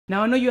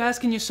Now I know you're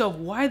asking yourself,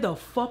 why the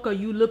fuck are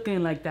you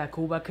looking like that,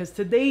 Kuba? Because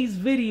today's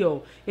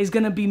video is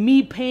gonna be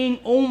me paying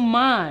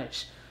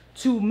homage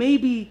to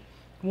maybe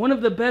one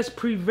of the best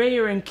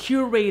purveyor and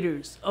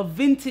curators of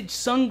vintage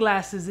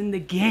sunglasses in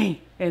the game.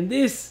 And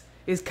this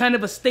is kind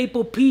of a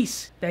staple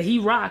piece that he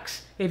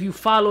rocks if you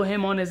follow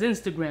him on his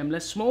Instagram.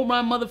 Let's smoke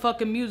my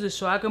motherfucking music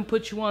so I can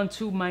put you on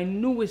to my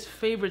newest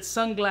favorite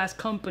sunglass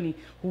company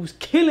who's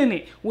killing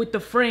it with the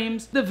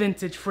frames, the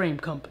Vintage Frame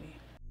Company.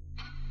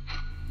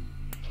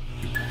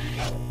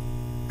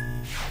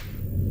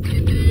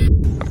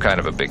 I'm kind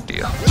of a big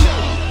deal.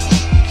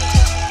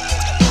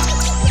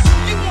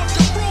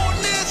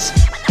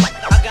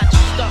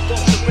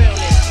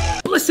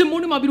 Listen,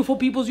 morning, my beautiful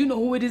peoples. You know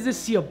who it is.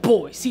 It's your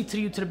boy, C to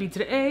the U to the B to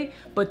the A.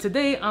 But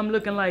today, I'm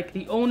looking like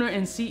the owner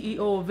and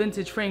CEO of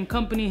Vintage Frame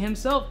Company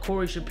himself,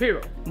 Corey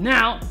Shapiro.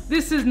 Now,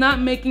 this is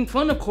not making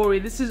fun of Corey.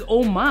 This is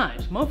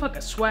homage. Motherfucker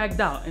swagged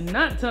out. And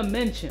not to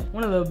mention,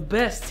 one of the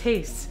best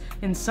tastes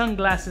in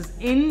sunglasses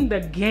in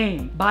the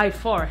game by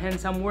far.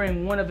 Hence, I'm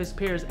wearing one of his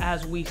pairs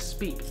as we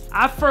speak.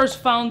 I first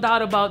found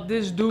out about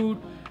this dude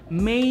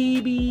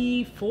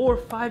maybe 4 or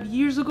 5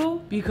 years ago,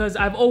 because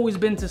I've always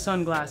been to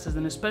sunglasses,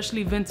 and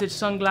especially vintage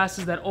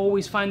sunglasses that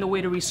always find a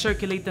way to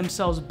recirculate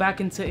themselves back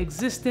into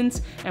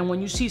existence. And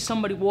when you see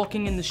somebody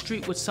walking in the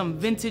street with some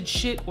vintage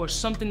shit or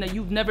something that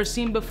you've never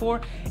seen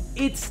before,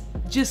 it's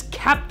just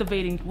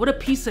captivating. What a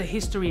piece of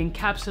history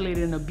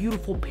encapsulated in a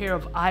beautiful pair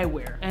of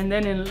eyewear. And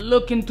then in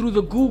looking through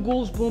the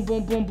Googles, boom,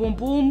 boom, boom, boom,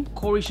 boom,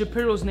 Corey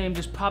Shapiro's name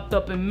just popped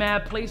up in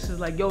mad places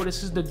like, yo,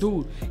 this is the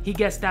dude. He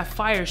gets that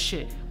fire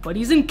shit. But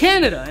he's in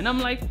Canada, and I'm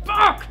like,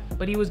 fuck!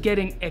 But he was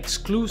getting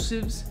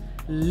exclusives,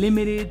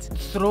 limited,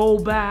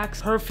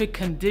 throwbacks, perfect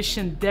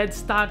condition, dead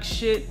stock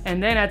shit.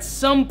 And then at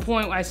some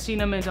point, I seen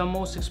him in the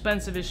most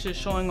expensive shit,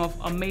 showing off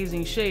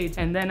amazing shades.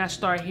 And then I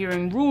start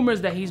hearing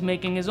rumors that he's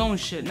making his own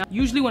shit. Now,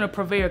 usually when a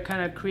purveyor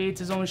kind of creates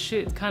his own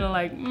shit, it's kind of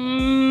like,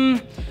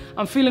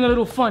 I'm feeling a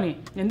little funny.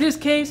 In this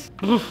case,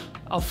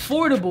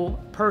 affordable,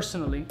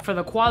 personally, for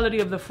the quality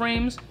of the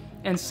frames,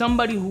 and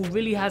somebody who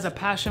really has a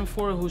passion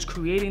for it, who's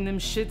creating them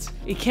shits,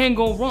 it can't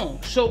go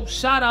wrong. So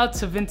shout out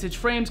to Vintage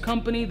Frames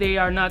Company. They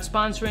are not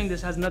sponsoring.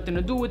 This has nothing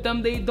to do with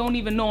them. They don't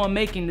even know I'm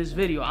making this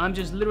video. I'm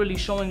just literally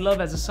showing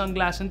love as a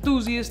sunglass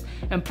enthusiast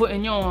and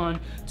putting you on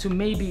to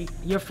maybe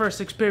your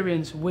first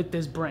experience with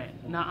this brand.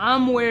 Now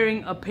I'm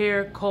wearing a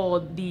pair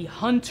called the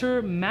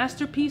Hunter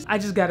Masterpiece. I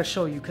just gotta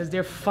show you because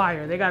they're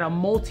fire. They got a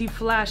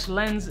multi-flash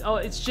lens. Oh,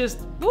 it's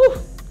just, woo,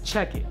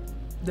 check it.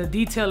 The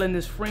detail in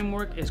this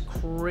framework is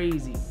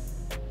crazy.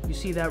 You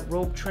see that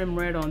rope trim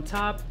right on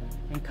top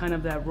and kind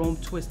of that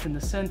rope twist in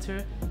the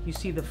center. You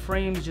see the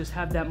frames just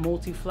have that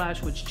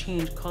multi-flash which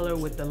change color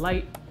with the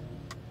light.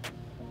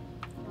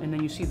 And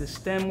then you see the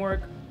stem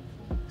work.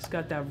 It's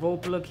got that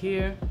rope look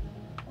here.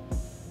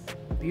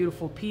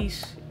 Beautiful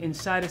piece.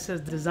 Inside it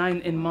says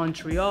designed in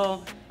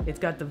Montreal. It's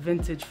got the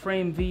Vintage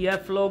Frame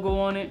VF logo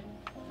on it.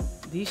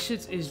 These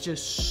shits is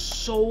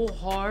just so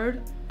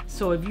hard.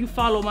 So if you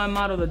follow my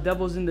motto, the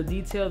devil's in the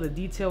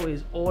detail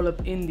is all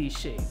up in these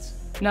shades.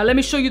 Now let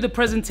me show you the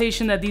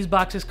presentation that these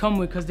boxes come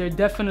with, because they're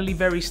definitely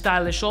very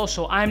stylish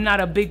also. I'm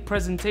not a big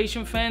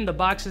presentation fan. The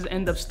boxes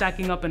end up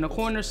stacking up in a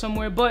corner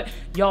somewhere, but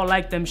y'all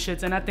like them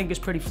shits and I think it's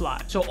pretty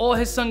fly. So all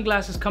his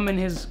sunglasses come in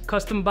his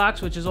custom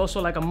box, which is also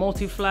like a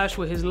multi-flash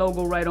with his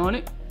logo right on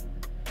it.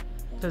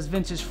 It says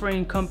Vintage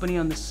Frame Company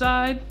on the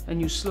side, and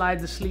you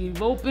slide the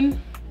sleeve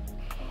open.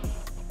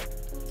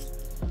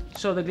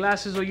 So the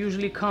glasses will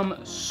usually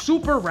come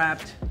super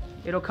wrapped.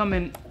 It'll come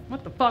in,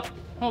 what the fuck?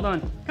 Hold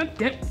on, god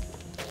damn.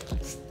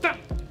 Stop!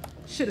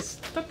 Shit is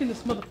stuck in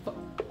this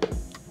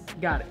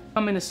motherfucker. Got it.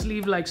 Come in a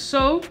sleeve like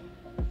so.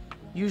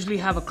 Usually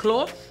have a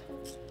cloth.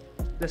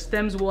 The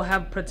stems will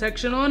have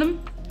protection on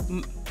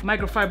them.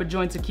 Microfiber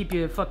joints to keep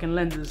your fucking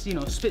lenses, you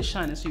know, spit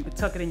shining, so you can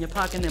tuck it in your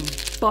pocket and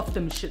then buff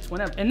them shits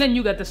whenever. And then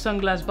you got the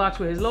sunglass box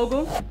with his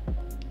logo.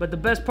 But the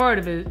best part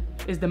of it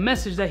is the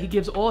message that he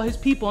gives all his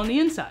people on the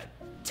inside.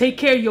 Take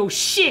care of your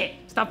shit.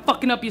 Stop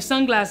fucking up your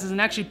sunglasses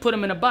and actually put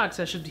them in a box.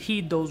 I should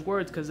heed those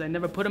words because I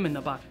never put them in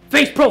the box.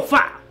 Face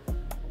profile.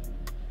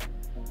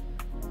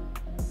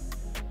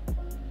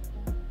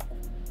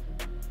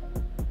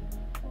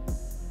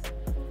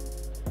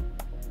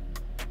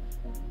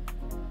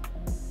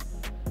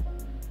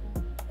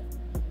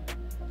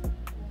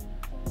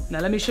 Now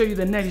let me show you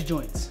the next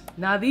joints.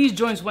 Now these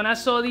joints, when I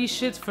saw these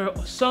shits, for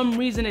some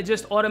reason it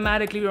just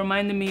automatically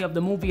reminded me of the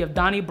movie of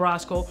Donnie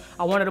Brasco.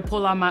 I wanted to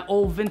pull out my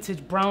old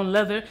vintage brown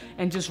leather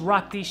and just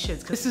rock these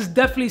shits. This is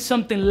definitely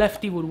something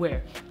Lefty would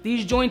wear.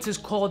 These joints is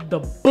called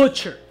the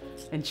Butcher.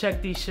 And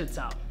check these shits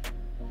out.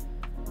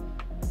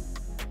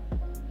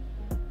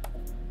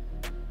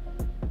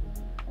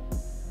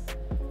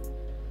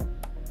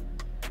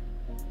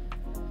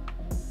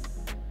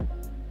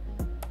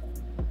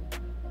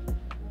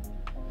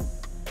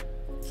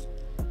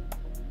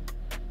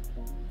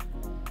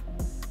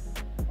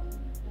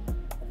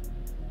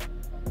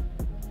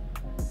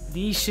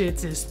 These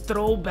shits is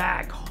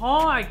throwback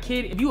hard,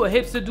 kid. If you a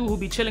hipster dude who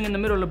be chilling in the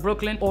middle of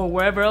Brooklyn or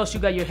wherever else you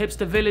got your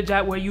hipster village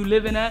at where you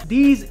living at,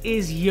 these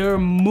is your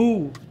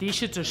move. These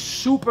shits are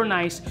super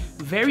nice,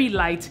 very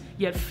light,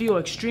 yet feel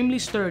extremely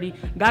sturdy.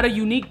 Got a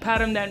unique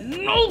pattern that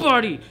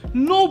nobody,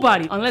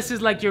 unless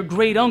it's like your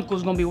great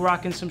uncle's gonna be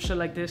rocking some shit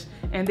like this,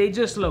 and they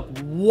just look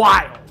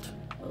wild.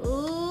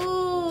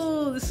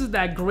 Ooh, this is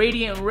that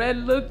gradient red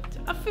look.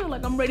 I feel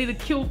like I'm ready to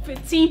kill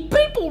 15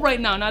 people right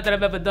now. Not that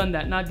I've ever done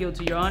that. Not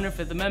guilty, Your Honor.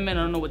 Fifth Amendment.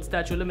 I don't know what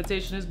statute of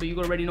limitation is, but you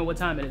already know what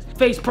time it is.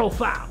 Face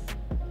profile.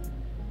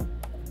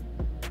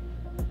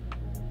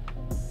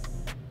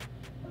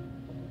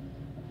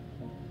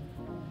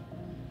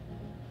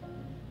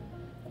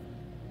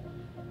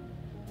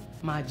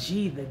 My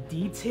G, the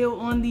detail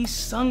on these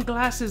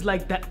sunglasses,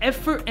 like the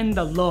effort and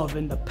the love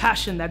and the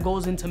passion that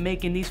goes into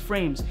making these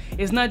frames.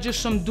 It's not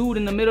just some dude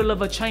in the middle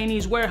of a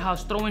Chinese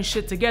warehouse throwing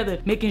shit together,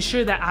 making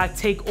sure that I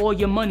take all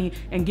your money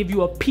and give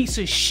you a piece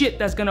of shit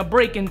that's gonna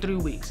break in 3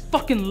 weeks.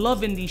 Fucking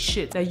loving these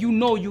shit that you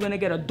know you're gonna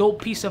get a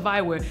dope piece of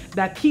eyewear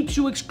that keeps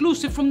you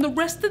exclusive from the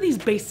rest of these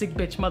basic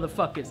bitch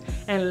motherfuckers.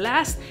 And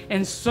last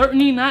and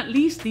certainly not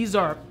least, these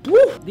are,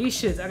 woo, these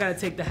shits, I gotta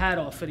take the hat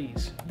off for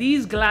these.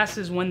 These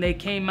glasses, when they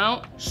came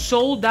out,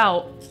 sold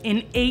out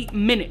in 8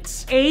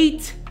 minutes.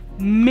 8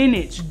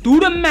 minutes. Do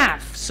the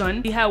math,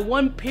 son. He had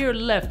 1 pair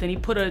left and he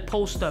put a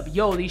post up.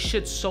 Yo, these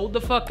shits sold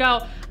the fuck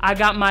out. I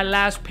got my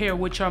last pair,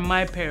 which are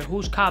my pair.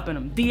 Who's copping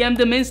them? DM'd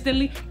them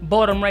instantly,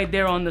 bought them right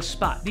there on the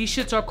spot. These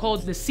shits are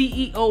called the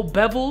CEO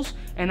Bevels,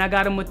 and I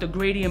got them with the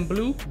gradient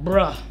blue.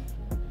 Bruh.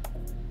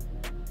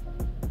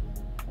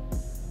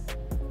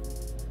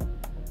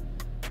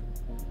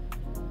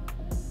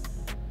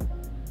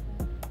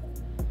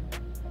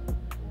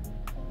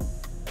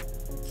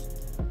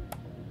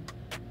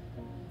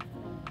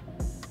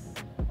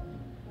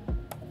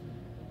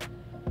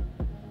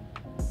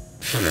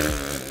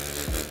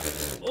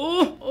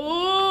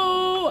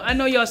 Oh, I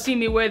know y'all see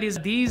me wear these.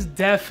 These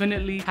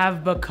definitely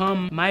have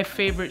become my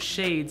favorite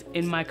shades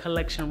in my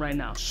collection right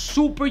now.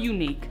 Super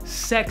unique,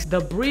 sex. The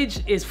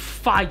bridge is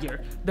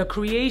fire. The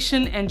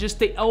creation and just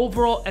the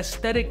overall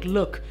aesthetic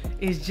look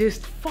is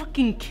just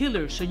fucking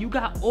killer. So you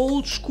got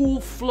old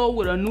school flow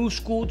with a new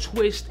school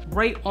twist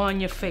right on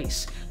your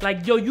face.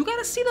 Like, yo, you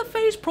gotta see the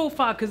face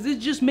profile, because this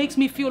just makes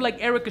me feel like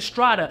Eric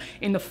Estrada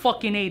in the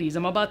fucking 80s.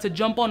 I'm about to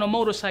jump on a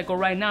motorcycle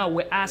right now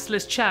with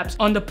assless chaps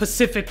on the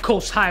Pacific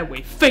Coast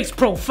Highway. Face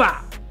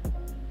profile.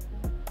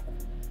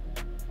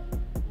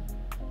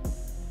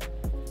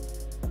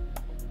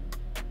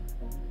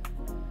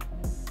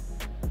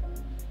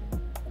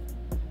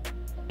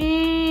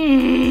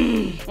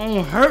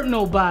 Don't hurt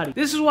nobody.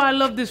 This is why I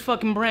love this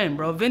fucking brand,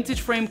 bro.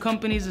 Vintage Frame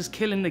Companies is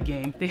killing the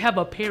game. They have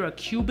a pair of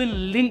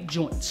Cuban link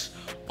joints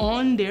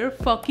on their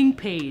fucking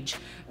page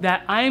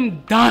that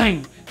I'm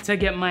dying to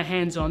get my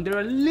hands on. They're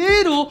a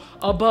little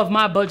above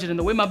my budget, and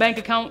the way my bank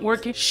account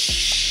working,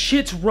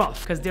 shit's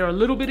rough, because they're a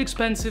little bit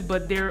expensive,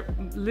 but they're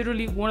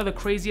literally one of the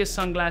craziest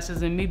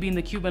sunglasses, and me being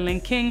the Cuban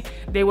link king,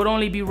 they would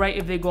only be right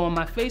if they go on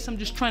my face. I'm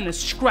just trying to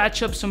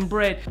scratch up some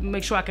bread,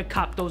 make sure I could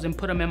cop those and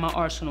put them in my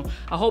arsenal.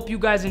 I hope you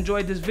guys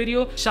enjoyed this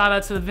video. Shout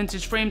out to the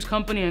Vintage Frames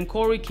Company and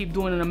Corey, keep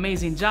doing an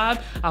amazing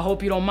job. I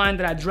hope you don't mind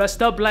that I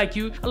dressed up like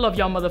you. I love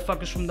y'all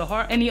motherfuckers from the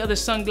heart. Any other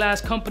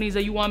sunglass companies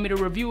that you want me to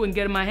review and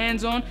get my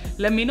hands on,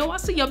 let me know. I'll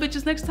see y'all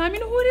bitches next time. You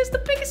know who it is, the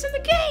biggest in the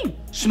game.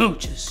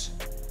 Smooches.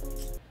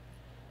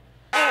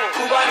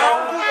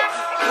 CUBAKNOW,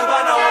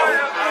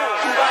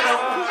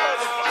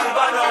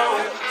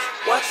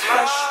 what's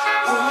fresh,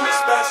 who's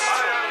best,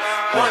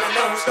 wanna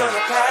know who's gonna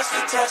pass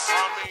the test.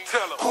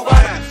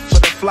 CUBAKNOW. For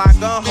the fly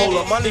gun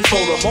holder, money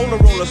folder, molar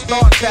roller,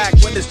 start tag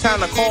when it's time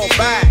to call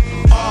back.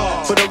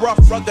 For the rough,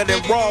 rugged,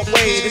 and raw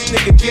way, this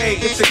nigga Jay,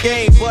 it's a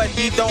game, but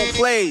he don't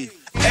play.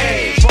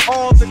 Hey, for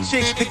all the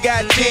chicks that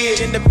got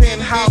dead in the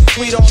penthouse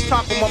suite on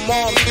top of my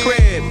mom's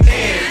crib.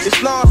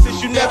 It's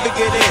nonsense you never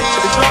get in.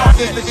 It's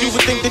nonsense that you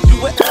would think that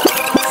you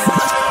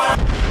would.